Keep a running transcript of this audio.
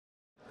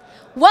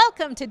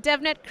Welcome to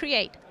DevNet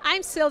Create.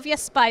 I'm Silvia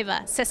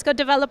Spiva, Cisco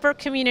Developer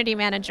Community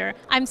Manager.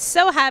 I'm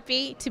so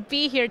happy to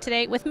be here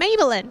today with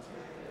Maybelyn.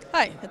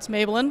 Hi, it's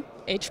Maybelyn,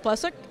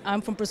 Plecic.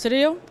 I'm from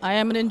Presidio. I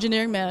am an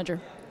engineering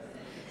manager.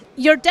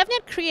 Your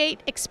DevNet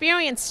Create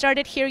experience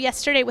started here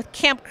yesterday with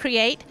Camp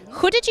Create.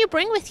 Who did you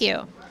bring with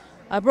you?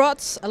 I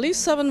brought at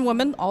least 7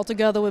 women all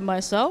together with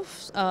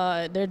myself.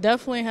 They're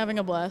definitely having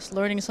a blast,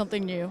 learning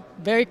something new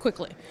very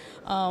quickly.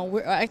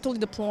 We're actually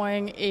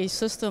deploying a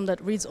system that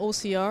reads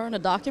OCR in a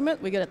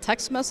document. We get a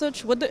text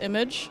message with the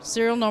image,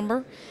 serial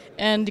number,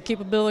 and the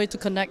capability to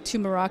connect to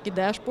Meraki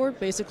dashboard,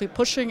 basically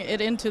pushing it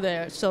into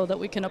there so that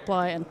we can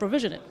apply and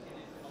provision it.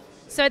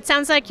 So it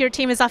sounds like your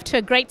team is off to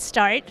a great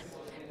start.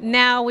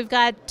 Now we've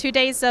got 2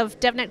 days of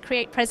DevNet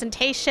Create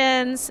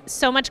presentations,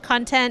 so much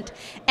content,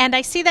 and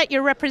I see that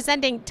you're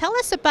representing. Tell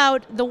us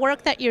about the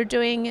work that you're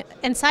doing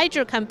inside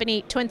your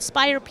company to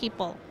inspire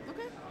people.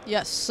 Okay.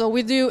 Yes, so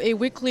we do a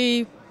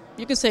weekly,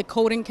 you can say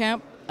coding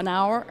camp, an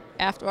hour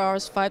after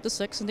hours, 5 to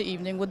 6 in the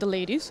evening with the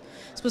ladies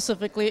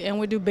specifically, and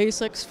we do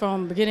basics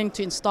from beginning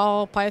to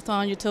install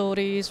Python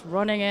utilities,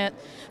 running it,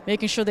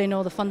 making sure they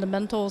know the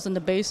fundamentals and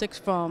the basics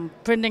from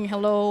printing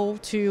hello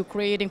to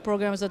creating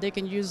programs that they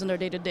can use in their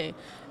day-to-day.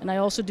 And I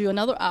also do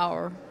another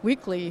hour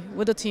weekly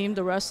with the team,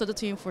 the rest of the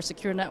team, for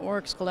secure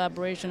networks,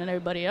 collaboration, and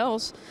everybody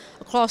else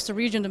across the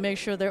region to make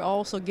sure they're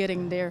also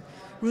getting their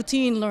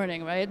routine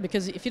learning, right?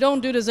 Because if you don't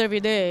do this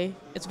every day,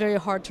 it's very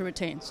hard to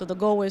retain. So the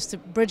goal is to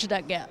bridge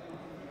that gap.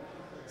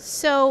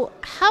 So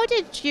how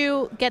did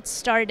you get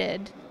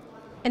started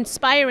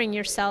inspiring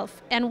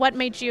yourself, and what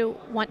made you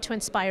want to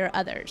inspire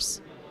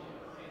others?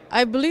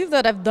 I believe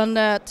that I've done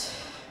that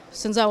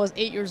since I was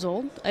 8 years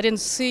old. I didn't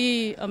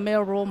see a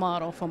male role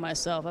model for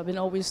myself. I've been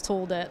always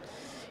told that,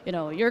 you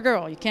know, you're a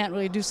girl, you can't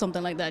really do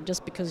something like that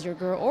just because you're a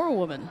girl or a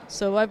woman.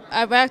 So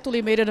I've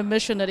actually made it a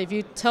mission that if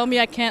you tell me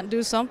I can't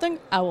do something,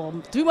 I will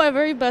do my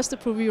very best to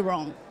prove you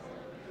wrong.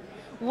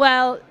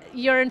 Well,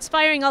 you're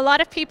inspiring a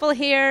lot of people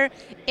here,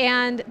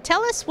 and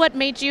tell us what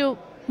made you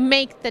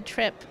make the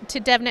trip to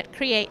DevNet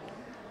Create.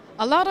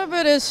 A lot of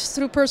it is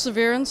through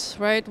perseverance,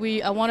 right?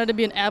 I wanted to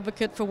be an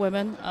advocate for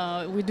women.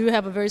 We do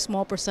have a very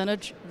small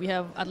percentage. We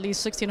have at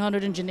least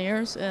 1,600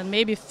 engineers, and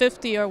maybe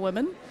 50 are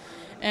women.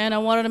 And I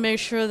wanted to make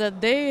sure that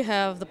they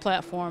have the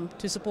platform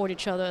to support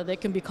each other. They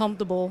can be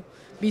comfortable,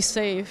 be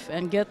safe,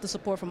 and get the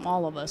support from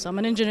all of us. I'm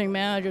an engineering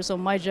manager, so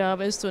my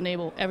job is to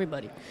enable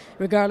everybody,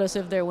 regardless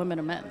if they're women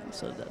or men.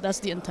 So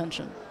that's the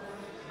intention.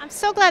 I'm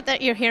so glad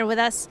that you're here with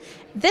us.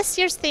 This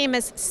year's theme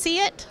is See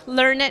It,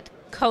 Learn It,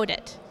 Code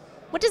It.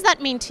 What does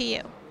that mean to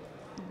you?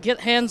 Get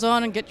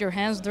hands-on and get your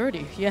hands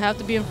dirty. You have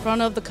to be in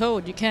front of the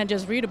code. You can't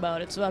just read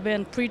about it. So I've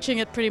been preaching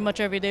it pretty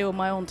much every day with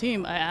my own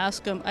team. I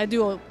ask them, I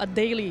do a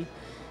daily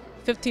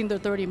 15 to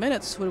 30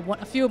 minutes with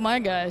a few of my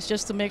guys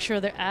just to make sure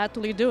they're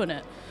actually doing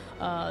it.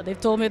 They've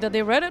told me that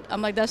they read it.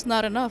 I'm like, that's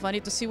not enough. I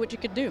need to see what you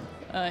could do.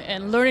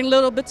 And learning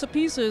little bits and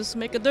pieces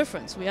make a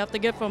difference. We have to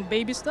get from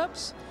baby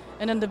steps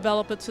and then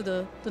develop it to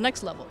the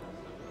next level.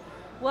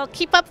 Well,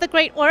 keep up the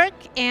great work,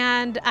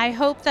 and I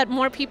hope that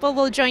more people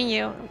will join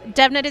you.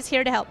 DevNet is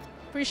here to help.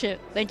 Appreciate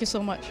it. Thank you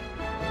so much.